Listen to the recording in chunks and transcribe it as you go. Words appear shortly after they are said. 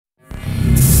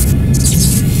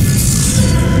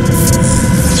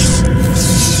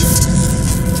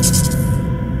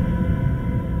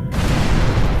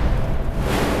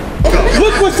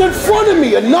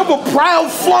me, another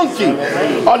proud flunky.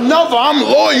 Another, I'm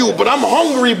loyal, but I'm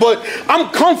hungry, but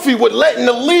I'm comfy with letting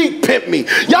the league pimp me.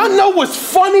 Y'all know what's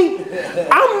funny?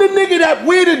 I'm the nigga that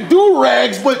wear the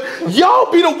do-rags, but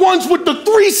y'all be the ones with the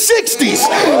 360s.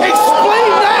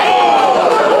 Explain that.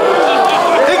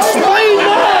 Explain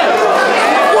that.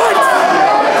 What?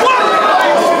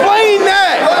 Explain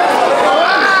that.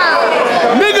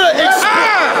 Nigga,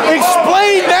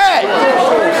 explain that.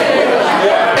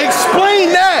 Explain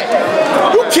that.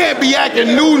 You can't be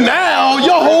acting new now.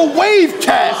 Your whole wave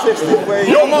cat.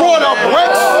 You brought up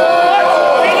Rex.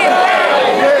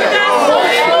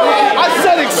 I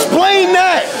said explain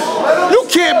that. You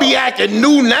can't be acting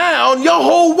new now. Your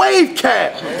whole wave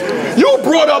cat. You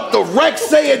brought up the Rex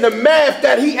saying the math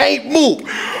that he ain't MOOK.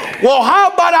 Well, how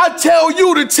about I tell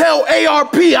you to tell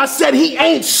ARP I said he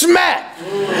ain't smack.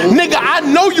 Nigga, I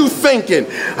know you thinking,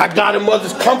 I got him out of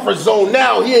his comfort zone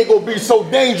now, he ain't gonna be so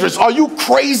dangerous. Are you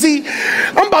crazy?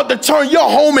 I'm about to turn your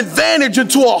home advantage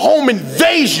into a home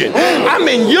invasion. I'm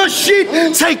in your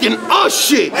shit, taking us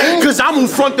shit. Cause I'm who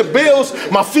front the bills,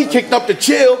 my feet kicked up to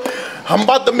chill. I'm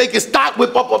about to make a stock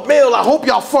whip up a mill. I hope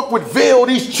y'all fuck with Ville.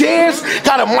 These chairs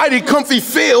got a mighty comfy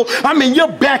feel. I'm in your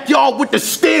backyard with the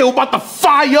steel, about to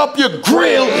fire up your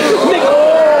grill.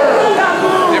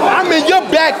 Nigga, I'm in your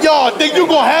backyard. Think you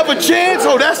gonna have a chance?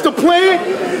 Oh, that's the plan?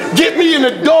 Get me in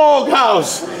the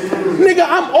doghouse. Nigga,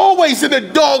 I'm always in the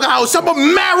doghouse. I'm a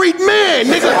married man,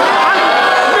 nigga.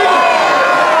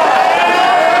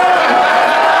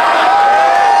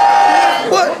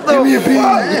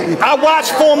 I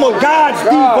watched former gods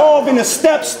devolve into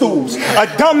step stools. A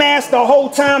dumbass the whole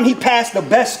time he passed the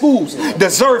best schools.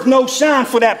 Deserve no shine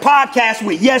for that podcast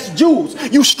with yes Jews.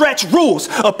 You stretch rules,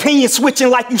 opinion switching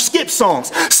like you skip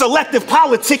songs. Selective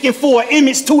politicking for an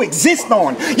image to exist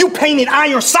on. You painted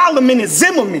Iron Solomon and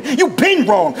Zimmerman. You been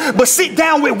wrong. But sit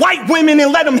down with white women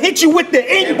and let them hit you with the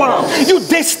N-bomb. You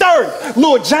disturbed.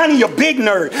 Lil Johnny a big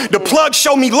nerd. The plug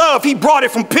showed me love. He brought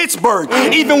it from Pittsburgh.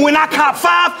 Even when I cop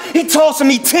 5, he tossing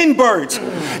me 10 birds.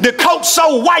 The coach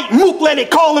so white, Mook let it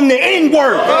call him the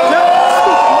N-word.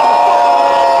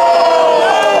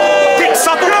 Dick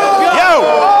sucker. Yo.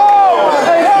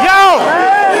 Yo. Yo.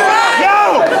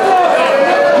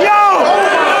 Yo.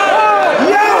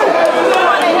 Yo.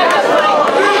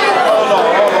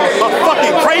 I'm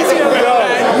fucking crazy.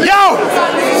 Yo.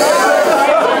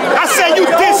 I said you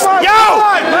diss. Yo.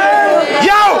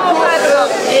 Yo.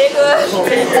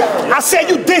 I said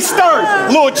you disturbed.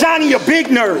 Lil Johnny a big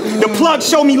nerd. The plug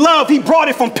showed me love. He brought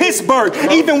it from Pittsburgh.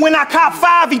 Even when I cop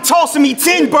 5, he tossing me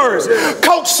 10 birds.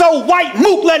 Coach so white,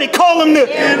 Mook let it call him the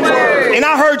N-word. And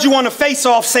I heard you on the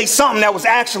face-off say something that was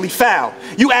actually foul.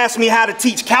 You asked me how to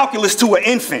teach calculus to an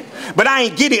infant, but I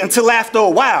ain't get it until after a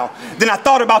while. Then I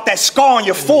thought about that scar on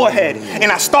your forehead,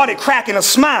 and I started cracking a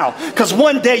smile. Cause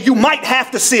one day you might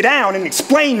have to sit down and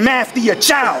explain math to your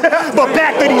child. But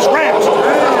back to these raps.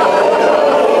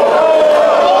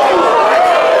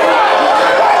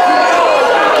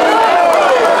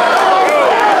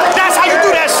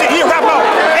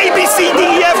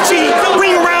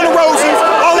 Ring around the roses,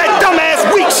 all that dumbass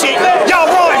weak shit. Y'all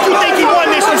wrong. If you think he won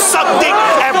this, you suck dick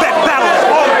at rap battle.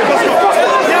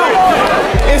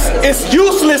 It's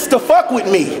useless to fuck with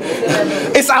me.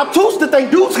 It's obtuse to think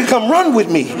dudes can come run with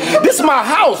me. This is my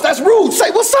house. That's rude.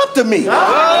 Say what's up to me.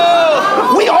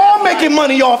 We all making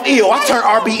money off ill. I turned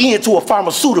RBE into a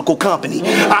pharmaceutical company.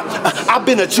 I've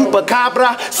been a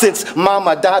chupacabra since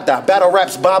Mama Dada. Battle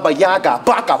raps Baba Yaga,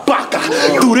 Baka Baka.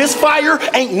 Through this fire,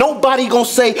 ain't nobody gonna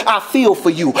say I feel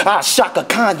for you. I Shaka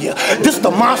Kanya. This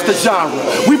the monster genre.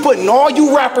 We putting all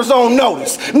you rappers on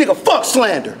notice. Nigga, fuck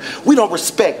slander. We don't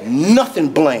respect nothing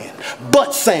bland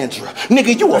but Sandra.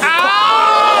 Nigga, you a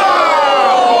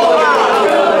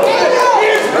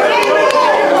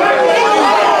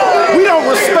We don't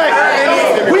respect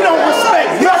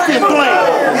nothing bland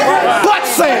but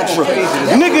Sandra.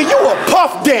 Nigga, you a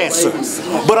puff dancer.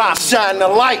 But I shine the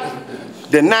light.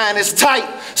 The 9 is tight.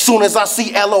 Soon as I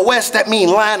see LOS, that mean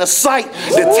line of sight.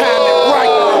 The timing right.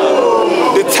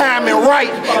 The timing right.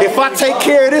 If I take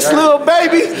care of this little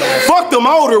baby, fuck them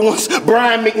older ones.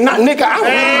 Brian McKnight, nigga, I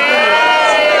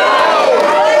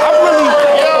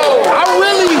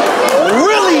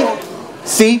really.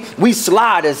 See, we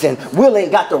sliders and Will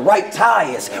ain't got the right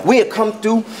tires. We'll come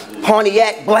through,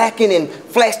 Pontiac blacking and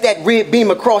flash that red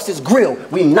beam across his grill.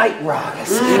 We night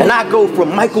riders. And I go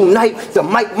from Michael Knight to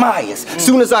Mike Myers.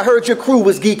 Soon as I heard your crew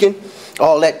was geeking,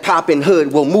 all that poppin'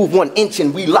 hood will move 1 inch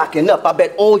and we locking up. I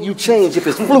bet all you change if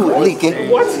it's fluid leaking.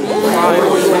 What? What? Still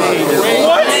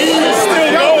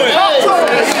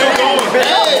going.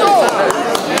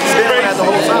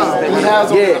 He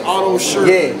has on an auto shirt.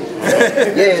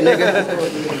 Yeah,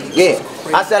 nigga. Yeah.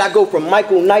 I said I go from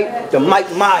Michael Knight to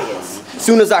Mike Myers.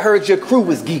 Soon as I heard your crew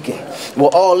was geeking. Well,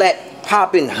 all that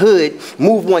poppin' hood,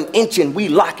 move 1 inch and we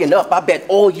locking up. I bet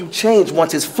all you change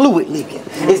once is fluid leaking.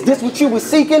 Is this what you was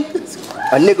seeking?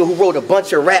 A nigga who wrote a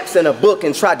bunch of raps in a book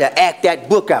and tried to act that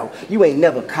book out. You ain't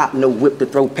never copped no whip to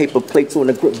throw paper plates on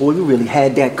the grip. Boy, you really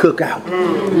had that cookout.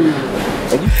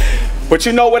 But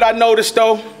you know what I noticed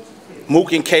though?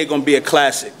 Mook and K gonna be a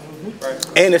classic.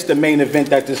 And it's the main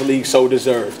event that this league so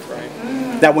deserved.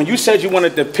 Now when you said you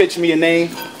wanted to pitch me a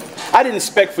name, I didn't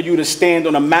expect for you to stand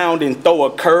on a mound and throw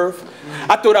a curve.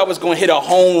 I thought I was gonna hit a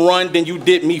home run, then you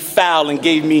did me foul and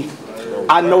gave me,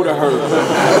 I know the herd.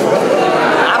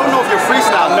 I don't know if you're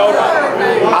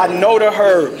freestyle. I know the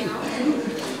herd.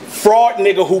 Fraud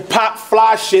nigga who pop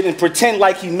fly shit and pretend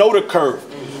like he know the curve.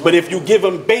 But if you give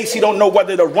him base, he don't know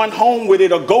whether to run home with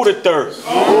it or go to third.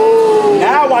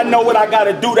 Now I know what I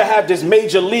gotta do to have this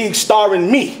major league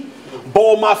starring me.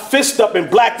 Ball my fist up and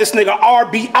black this nigga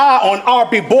RBI on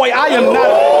RB. Boy, I am not.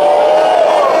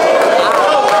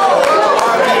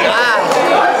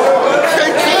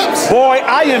 Boy,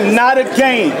 I am not a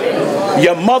game.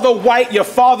 Your mother white, your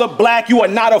father black, you are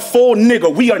not a full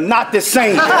nigga. We are not the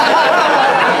same.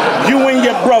 You and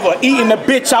your brother eating the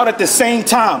bitch out at the same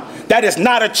time. That is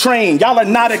not a train. Y'all are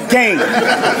not a game.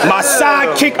 My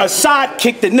sidekick, a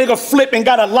sidekick, the nigga flipping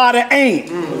got a lot of aim.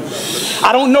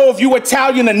 I don't know if you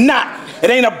Italian or not. It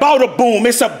ain't about a boom,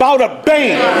 it's about a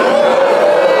bang.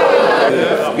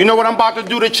 You know what I'm about to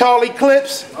do to Charlie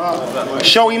Clips?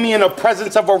 Showing me in the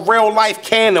presence of a real life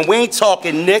cannon. We ain't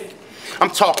talking Nick. I'm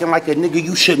talking like a nigga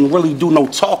you shouldn't really do no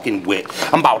talking with.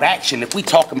 I'm about action. If we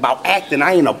talking about acting,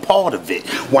 I ain't a part of it.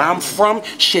 Where I'm from,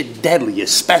 shit deadly.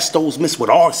 Asbestos mixed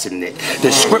with arsenic.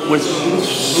 The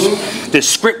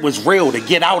script was real. To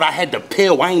get out, I had to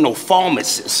pill. I ain't no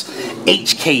pharmacist.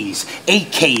 HKs,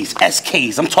 AKs,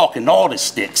 SKs. I'm talking all the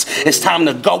sticks. It's time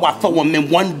to go. I throw them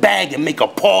in one bag and make a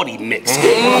party mix.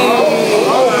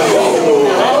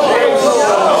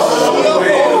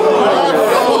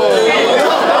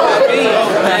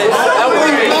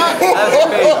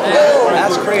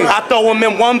 I throw them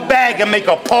in one bag and make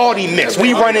a party mix.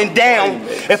 We running down.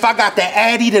 If I got the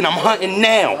Addy, then I'm hunting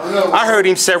now. I heard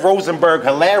him say Rosenberg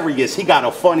hilarious. He got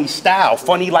a funny style.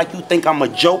 Funny like you think I'm a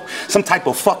joke, some type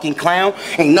of fucking clown.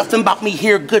 Ain't nothing about me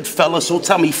here good, fella, so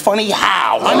tell me funny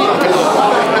how.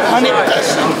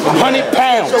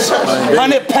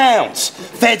 100 pounds.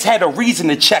 Feds had a reason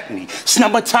to check me.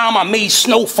 Snubber time I made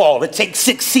snowfall. It takes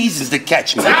 6 seasons to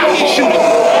catch me.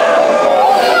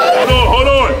 Hold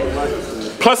on.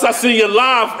 Plus, I see you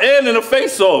live and in a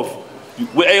face-off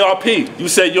with ARP. You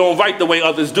said you don't write the way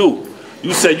others do.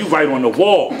 You said you write on the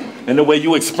wall, and the way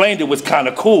you explained it was kind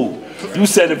of cool. You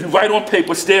said if you write on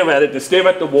paper, stare at it, then stare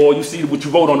at the wall, you see what you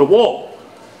wrote on the wall.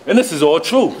 And this is all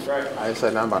true. I ain't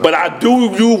said nothing about but I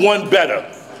do you one better.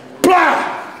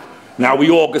 Blah! Now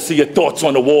we all can see your thoughts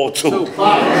on the wall, too.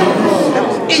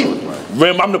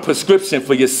 Rem, I'm the prescription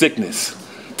for your sickness.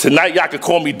 Tonight, y'all can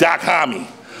call me Doc Homie.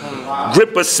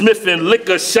 Grip a Smith and lick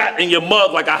a shot in your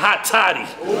mug like a hot toddy.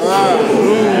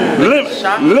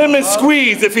 Lemon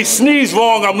squeeze. If he sneeze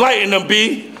wrong, I'm lighting him,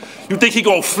 B. You think he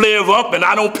gonna flare up and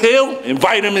I don't peel?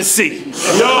 Invite him and see.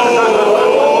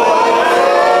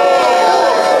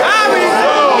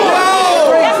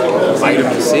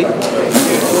 Vitamin C.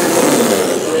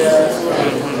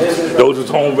 Those are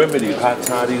home remedies. Hot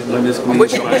toddies, lemon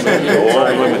squeeze.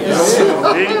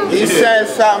 He said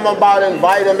something about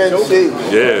vitamin C.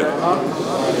 Yeah.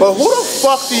 But who the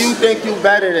fuck do you think you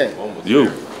better than?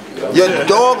 You. Your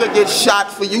dog will get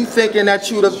shot for you thinking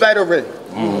that you the veteran.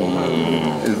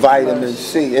 And vitamin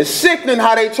C. It's sickening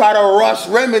how they try to rush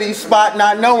remedy spot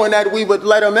not knowing that we would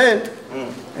let them in.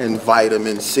 And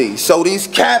vitamin C. So these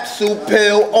capsule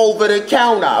pill over the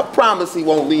counter. I promise he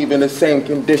won't leave in the same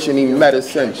condition he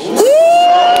medicine.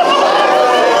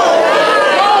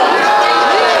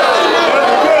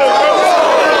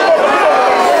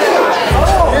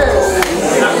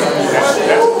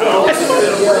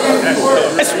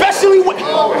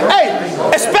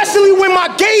 Especially when my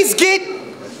gaze get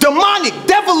demonic,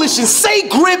 devilish, and say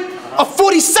grip a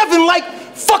 47 like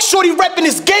fuck shorty reppin'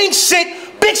 his gang shit.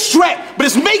 Big strap, but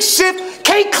it's makeshift,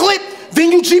 can't clip,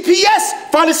 venue GPS,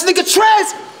 find this nigga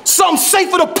Trez, something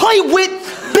safer to play with,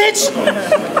 bitch.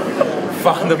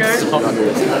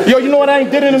 Yo, you know what I ain't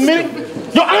did in a minute?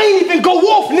 Yo, I ain't even go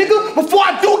off, nigga, before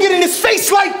I do get in his face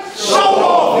like, show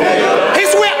off, nigga.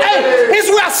 Here's where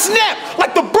I snap,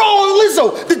 like the bro on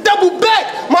Lizzo, the double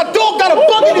back. My dog got a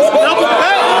bug in his double back.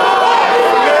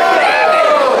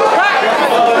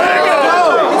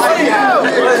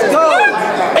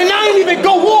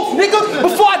 Go off, nigga,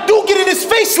 before I do get in his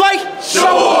face like, show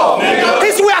off, nigga.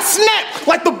 Here's where I snap,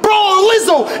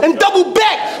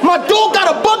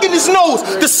 his nose.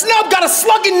 The snub got a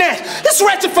slug in that. This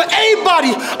ratchet for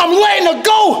everybody. I'm letting her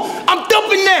go. I'm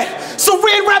dumping that. So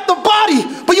red wrap the body,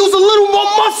 but use a little more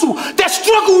muscle. That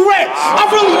struggle rap. I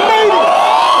really made it.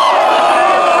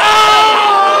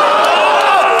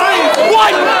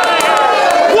 What?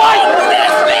 What?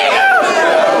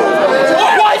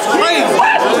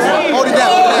 Hold it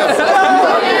down.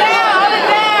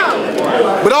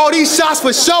 But all these shots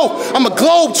for show, I'm a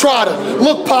globetrotter.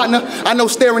 Look, partner, I know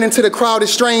staring into the crowd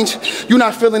is strange. You're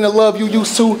not feeling the love you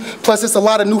used to. Plus, it's a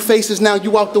lot of new faces now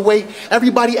you out the way.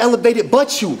 Everybody elevated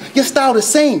but you. Your style the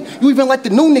same. You even let the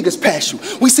new niggas pass you.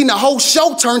 We seen the whole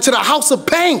show turn to the house of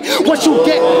pain. What you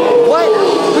get?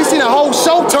 What? We seen the whole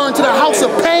show turn to the house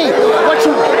of pain. What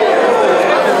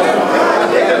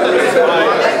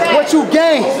you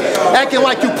gain? Acting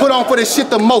like you put on for this shit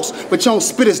the most, but you don't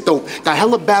spit as dope. Got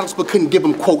hella battles but couldn't give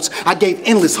them quotes. I gave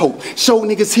endless hope. Showed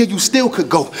niggas here you still could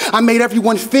go. I made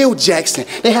everyone feel Jackson.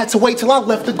 They had to wait till I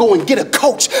left to go and get a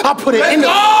coach. I put it in the...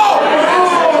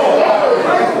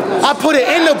 I put it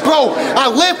in the bro. I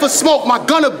live for smoke, my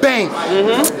gunna bang.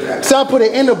 So I put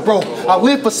it in the bro. I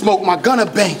live for smoke, my gunna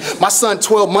bang. My son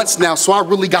 12 months now, so I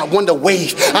really got one to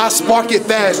wave. I spark it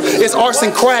fast. It's arts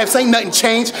and crafts, ain't nothing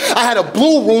changed. I had a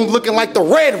blue room looking like the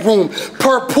red room.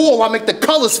 Per pool, I make the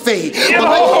colors fade. But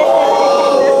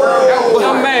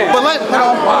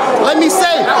let me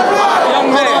say.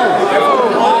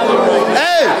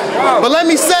 Hey, but let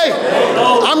me say,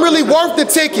 I'm really worth the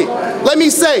ticket. Let me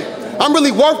say, I'm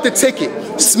really worth the ticket.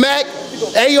 Smack,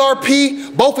 ARP,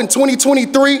 both in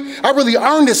 2023, I really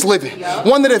earned this living.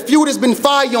 One of the few that's been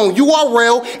fired on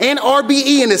URL and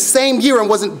RBE in the same year and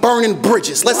wasn't burning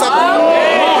bridges. Let's have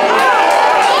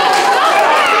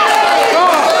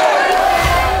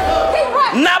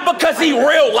Not because he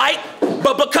real light,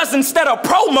 but because instead of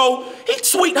promo, he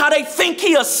tweet how they think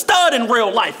he a stud in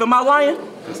real life. Am I lying?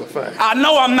 That's a fact. I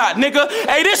know I'm not, nigga.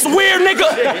 Hey, this weird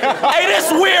nigga. Hey,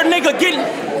 this weird nigga getting.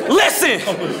 Listen.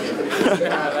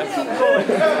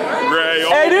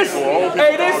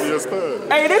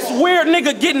 Hey, this weird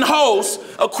nigga getting hoes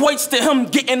equates to him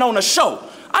getting on a show.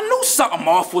 I knew something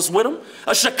off was with him.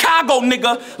 A Chicago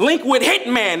nigga linked with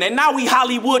Hitman, and now he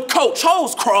Hollywood coach.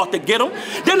 Hoes crawled to get him.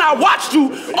 Then I watched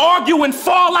you argue and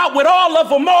fall out with all of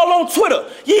them all on Twitter.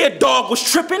 Yeah, dog was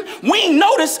tripping. We ain't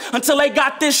noticed until they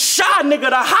got this shy nigga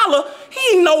to holler. He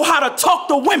ain't know how to talk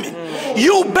to women.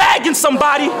 You bagging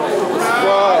somebody. That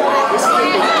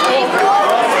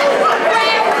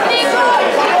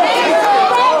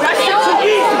shit too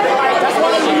easy. That's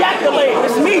one of the accolades.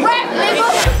 It's me.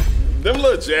 Them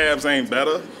little jabs ain't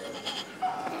better.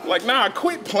 Like, nah,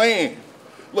 quit playing.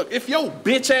 Look, if your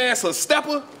bitch ass a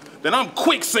stepper, then I'm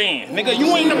quicksand. Nigga,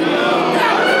 you ain't never...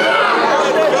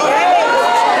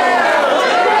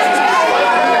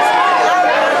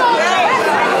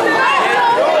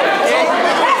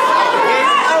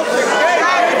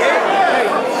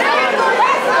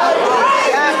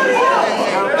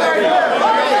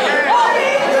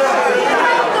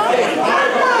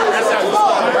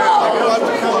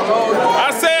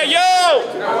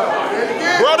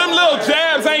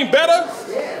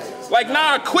 Like,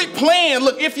 nah, quit playing.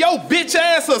 Look, if your bitch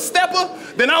ass a stepper,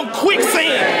 then I'm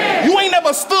quicksand. You ain't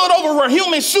never stood over a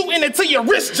human shooting until your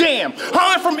wrist jam. I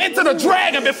went from Into the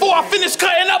Dragon. Before I finish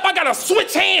cutting up, I gotta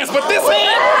switch hands, but this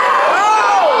hand...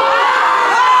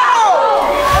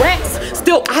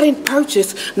 Still, I didn't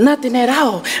purchase nothing at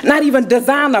all. Not even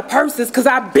designer purses, cause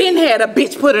I been had a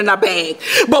bitch put in a bag.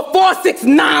 But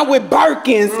 469 with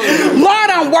Birkins. Lord,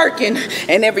 I'm working.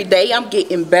 And every day I'm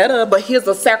getting better, but here's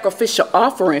a sacrificial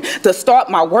offering to start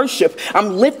my worship.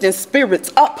 I'm lifting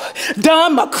spirits up.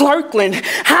 Don McClurkland,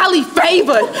 highly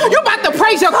favored. You about to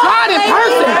praise your God in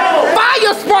person.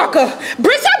 Fire sparker.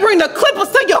 Bitch, I bring the clippers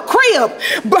to your crib.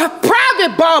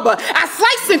 Private barber, I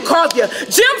slice and carve you.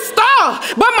 Jim Star,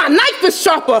 but my knife is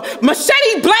sharper.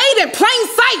 Machete blade in plain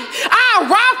sight. I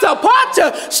arrive to part you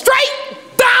straight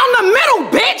down the middle,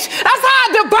 bitch. That's how I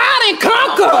divide and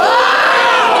conquer.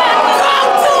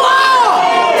 Come to all.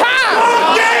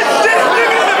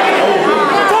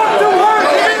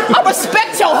 I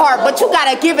respect your heart, but you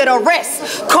gotta give it a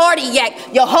rest.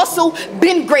 Cardiac, your hustle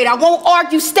been great. I won't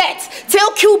argue stats. Tell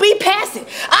QB pass it.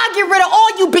 I'll get rid of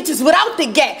all you bitches without the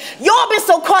gap. Y'all been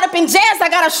so caught up in jazz, I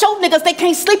gotta show niggas they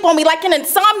can't sleep on me like an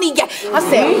insomniac. I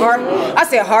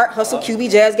said heart, hustle, QB,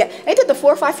 jazz, gap. Ain't that the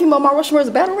 4 or 5 female Mount Rushmore's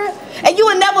battle rap? And you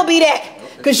will never be that.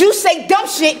 Cause you say dumb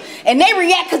shit and they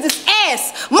react cause it's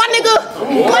ass. My nigga.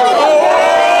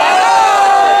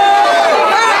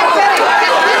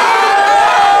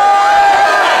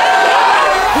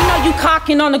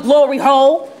 Cocking on the glory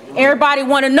hole. Everybody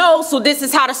want to know, so this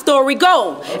is how the story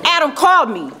go. Adam called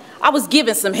me. I was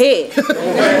giving some head. He said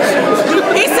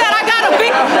I got a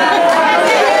big...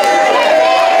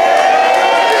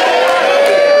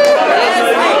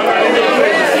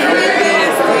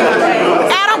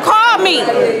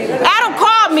 Adam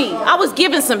called me. I was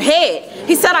giving some head.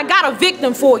 He said I got a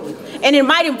victim for you, and it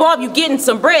might involve you getting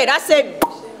some bread. I said,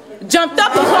 jumped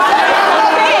up and called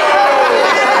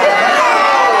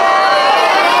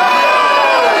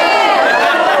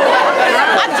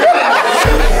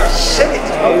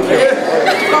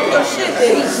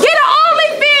Get an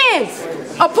OnlyFans,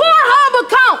 a Pornhub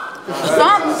account,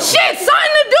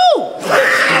 something to do.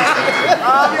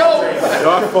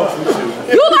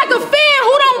 You like a fan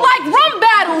who don't like rum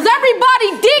battles. Everybody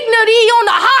dignity on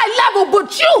the high level but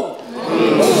you.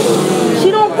 She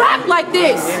don't rap like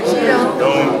this.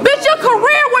 Bitch, your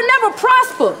career will never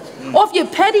prosper off your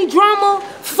petty drama,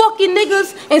 fucking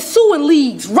niggas, and suing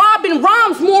leagues. Robin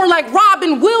rhymes more like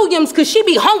Robin Williams cause she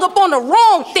be hung up on the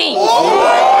wrong thing.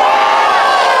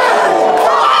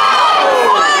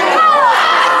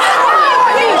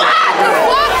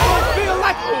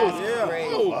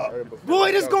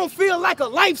 Boy, this gonna feel like a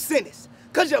life sentence.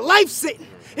 Cause your life sitting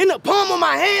in the palm of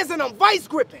my hands and I'm vice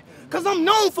gripping. Cause I'm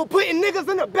known for putting niggas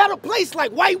in a better place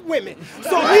like white women.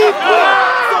 So leave quick.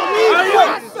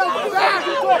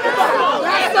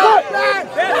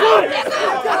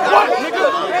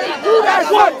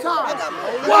 What?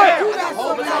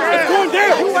 It's going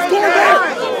down.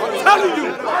 I'm telling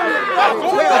you.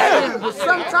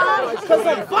 Sometimes, cause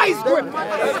I'm vice gripping.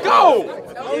 Let's go.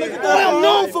 Boy, I'm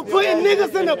known for putting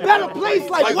niggas in a better place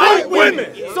like white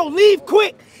women. So leave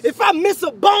quick. If I miss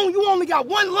a bone, you only got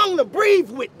one lung to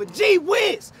breathe with, but gee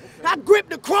whiz. I grip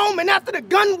the chrome and after the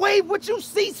gun wave, what you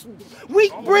see,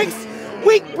 weak bricks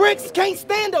can't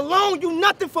stand alone. You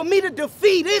nothing for me to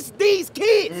defeat. It's these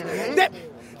kids. That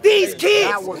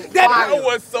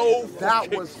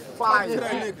was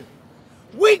fire.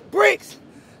 Weak bricks.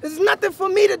 There's nothing for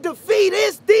me to defeat.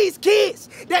 It's these kids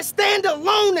that stand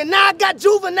alone, and now I got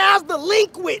juveniles to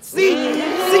link with. See?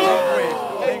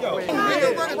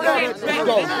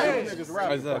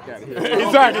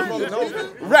 Exactly.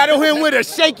 Rattle him with a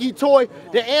shaky toy.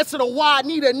 The answer to why I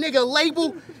need a nigga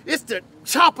label is to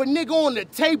chop a nigga on the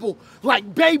table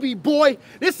like baby boy.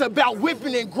 This about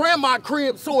whipping in grandma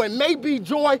crib, so it may be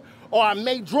joy or I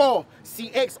may draw. See,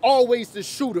 X always the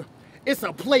shooter. It's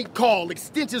a plate call,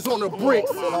 extensions on the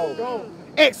bricks.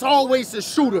 X always the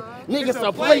shooter. Niggas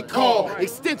a plate call,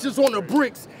 extensions on the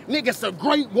bricks. Niggas a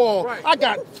great wall. I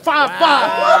got 5-5.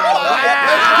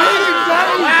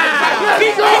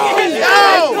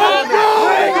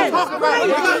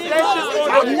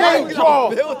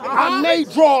 I may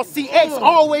draw. See, X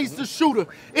always the shooter.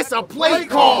 It's a plate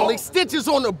call, extensions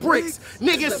on the bricks.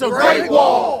 Niggas a great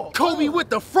wall. Kobe with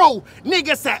the fro.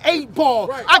 Niggas a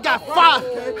 8-ball. I got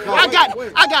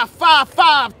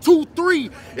 5, 2, 3.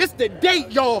 It's the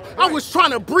date, y'all. I was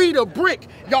trying to breed a brick.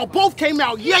 Y'all both came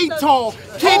out yay tall.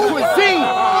 Kid Cuisine.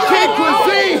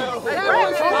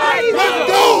 Let's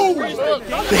go.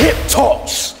 The hip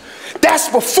talks. That's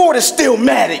before the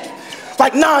Stillmatic.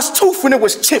 Like Nas tooth when it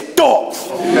was chipped off.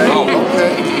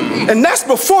 And that's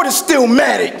before the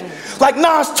Stillmatic. Like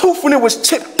Nas tooth when it was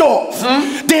chipped off.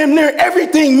 Damn near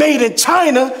everything made in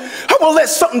China. How about let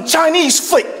something Chinese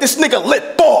flick this nigga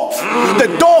lip off? The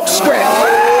dog scratch.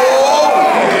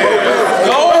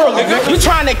 You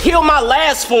trying to kill my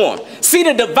last form. See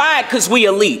the divide cause we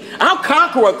elite. I'll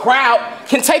conquer a crowd,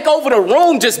 can take over the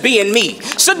room just being me.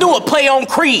 Should do a play on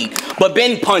Creed, but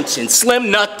been punching, Slim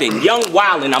nothing, Young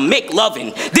Wildin', I'm Mick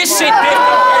Lovin'. This shit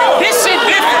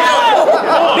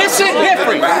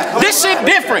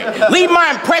different. Leave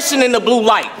my impression in the blue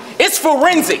light. It's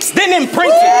forensics, then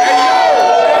imprint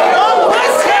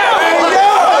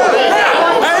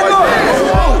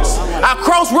I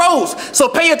cross roads, so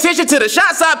pay attention to the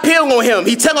shots I peel on him.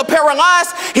 He tell him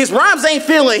paralyzed, his rhymes ain't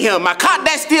feeling him. I caught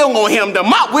that steel on him, the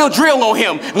mop will drill on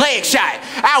him. Leg shot,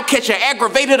 I'll catch an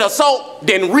aggravated assault,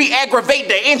 then re-aggravate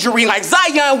the injury like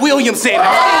Zion Williamson.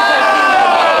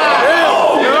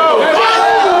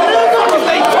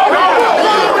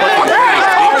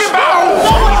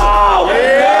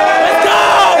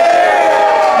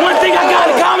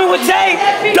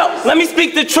 Let me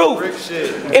speak the truth.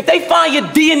 If they find your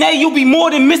DNA, you'll be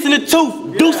more than missing a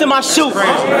tooth. Deuce in my shoe.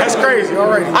 That's crazy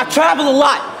already. I travel a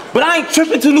lot, but I ain't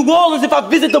tripping to New Orleans if I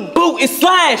visit the boot. It's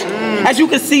Slash. As you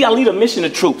can see, I lead a mission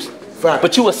of troops.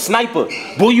 But you a sniper.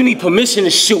 Boy, you need permission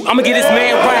to shoot. I'ma get this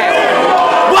man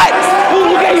round. What?